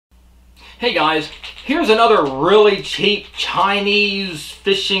Hey guys, here's another really cheap Chinese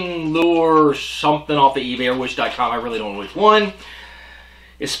fishing lure or something off of eBay or wish.com. I really don't know which one.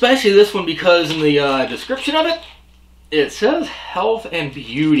 Especially this one because in the description of it, it says health and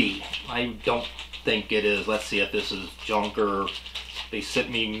beauty. I don't think it is. Let's see if this is junk or they sent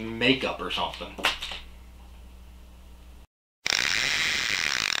me makeup or something.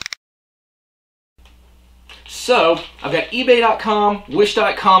 So, I've got eBay.com,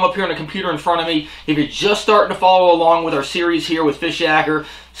 wish.com up here on the computer in front of me. If you're just starting to follow along with our series here with Fishyaker,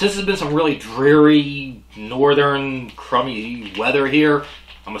 since there's been some really dreary, northern, crummy weather here,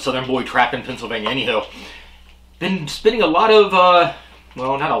 I'm a southern boy trapped in Pennsylvania anyhow, been spending a lot of,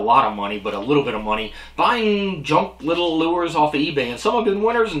 well, not a lot of money, but a little bit of money, buying junk little lures off of eBay. And some have been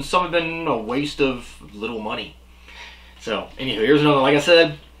winners and some have been a waste of little money. So, anyway, here's another, like I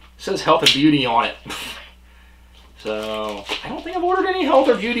said, it says health and beauty on it. So, I don't think I've ordered any health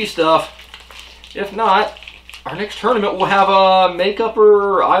or beauty stuff. If not, our next tournament will have a makeup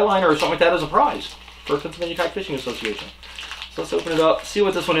or eyeliner or something like that as a prize for Pennsylvania Kayak Fishing Association. So let's open it up, see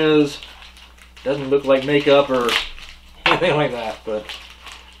what this one is. Doesn't look like makeup or anything like that, but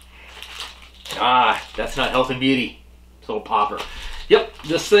that's not health and beauty. It's a little popper. Yep,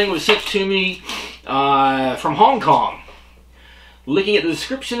 this thing was sent to me from Hong Kong. Looking at the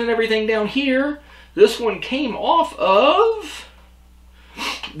description and everything down here, this one came off of,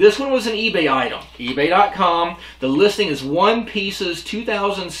 this one was an eBay item, ebay.com. The listing is One Pieces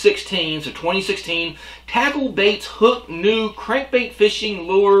 2016, so 2016, Tackle Baits Hook New Crankbait Fishing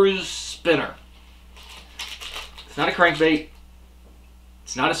Lures Spinner. It's not a crankbait,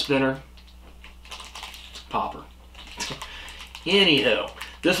 it's not a spinner, it's a popper. Anyhow,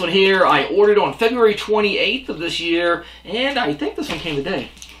 this one here I ordered on February 28th of this year, and I think this one came today.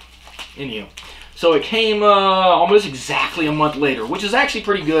 Anyhow. So it came almost exactly a month later, which is actually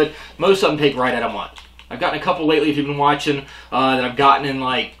pretty good. Most of them take right at a month. I've gotten a couple lately, if you've been watching, that I've gotten in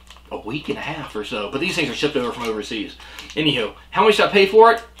like a week and a half or so. But these things are shipped over from overseas. Anywho, how much did I pay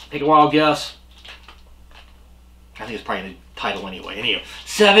for it? Take a wild guess. I think it's probably in the title anyway. Anywho,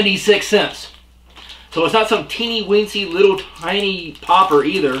 76 cents. So it's not some teeny weensy little tiny popper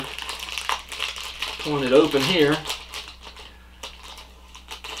either. Pulling it open here.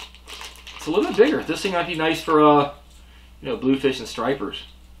 It's a little bit bigger. This thing might be nice for, you know, bluefish and stripers.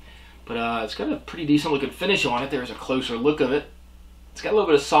 But it's got a pretty decent looking finish on it. There's a closer look of it. It's got a little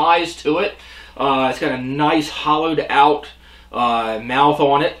bit of size to it. It's got a nice hollowed out mouth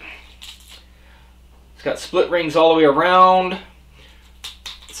on it. It's got split rings all the way around.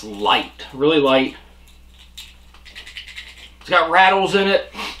 It's light, really light. It's got rattles in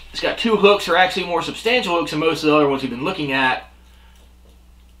it. It's got two hooks, or actually more substantial hooks than most of the other ones we've been looking at.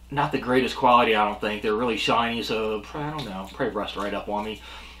 Not the greatest quality, I don't think. They're really shiny, so I don't know. Probably rust right up on me.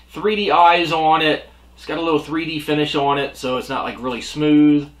 3D eyes on it. It's got a little 3D finish on it, so it's not like really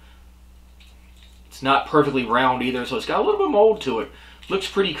smooth. It's not perfectly round either, so it's got a little bit of mold to it. Looks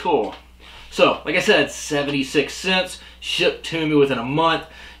pretty cool. So, like I said, 76 cents. Shipped to me within a month.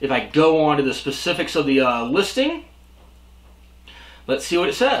 If I go on to the specifics of the listing, let's see what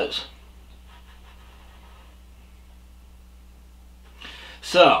it says.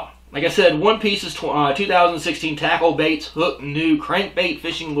 So, like I said, One Pieces 2016 Tackle Baits Hook New Crankbait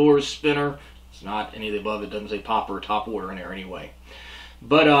Fishing Lures Spinner. It's not any of the above. It doesn't say popper or Topwater in there anyway.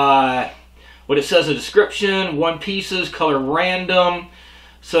 But what it says in the description, One Pieces, color random.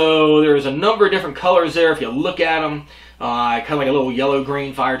 So there's a number of different colors there if you look at them. Kind of like a little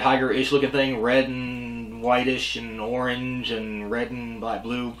yellow-green fire tiger-ish looking thing. Red and whitish and orange and red and black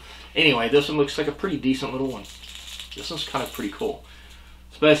blue. Anyway, this one looks like a pretty decent little one. This one's kind of pretty cool.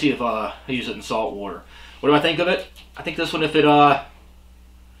 Especially if I use it in salt water. What do I think of it? I think this one, if it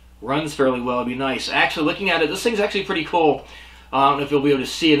runs fairly well, it'd be nice. Actually, looking at it, this thing's actually pretty cool. I don't know if you'll be able to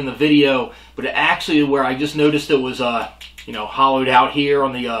see it in the video, but it actually, where I just noticed it was, you know, hollowed out here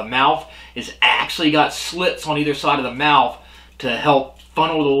on the mouth, it's actually got slits on either side of the mouth to help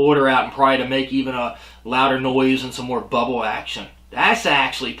funnel the water out and probably to make even a louder noise and some more bubble action. That's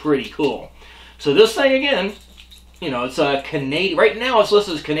actually pretty cool. So this thing, again, you know, it's a Canadian, right now it's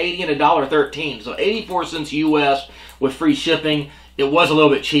listed as Canadian $1.13, so 84 cents US with free shipping. It was a little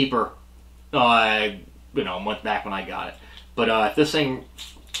bit cheaper, you know, a month back when I got it. But if this thing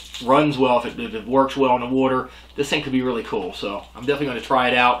runs well, if it works well in the water, this thing could be really cool. So I'm definitely going to try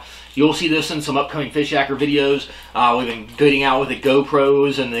it out. You'll see this in some upcoming Fishyaker videos. We've been getting out with the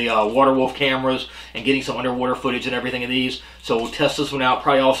GoPros and the Water Wolf cameras and getting some underwater footage and everything of these. So we'll test this one out.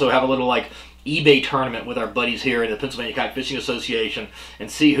 Probably also have a little like eBay tournament with our buddies here in the Pennsylvania Kayak Fishing Association and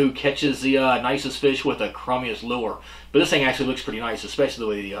see who catches the nicest fish with the crummiest lure. But this thing actually looks pretty nice, especially the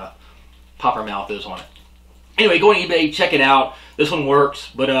way the popper mouth is on it. Anyway, go on eBay, check it out. This one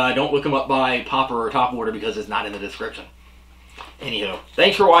works, but don't look them up by popper or topwater because it's not in the description. Anyhow,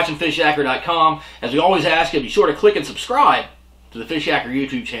 thanks for watching Fishyaker.com. As we always ask you, be sure to click and subscribe to the Fishyaker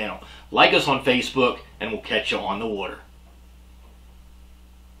YouTube channel. Like us on Facebook, and we'll catch you on the water.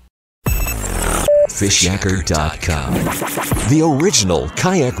 Fishyaker.com, the original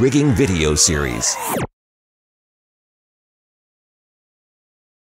kayak rigging video series.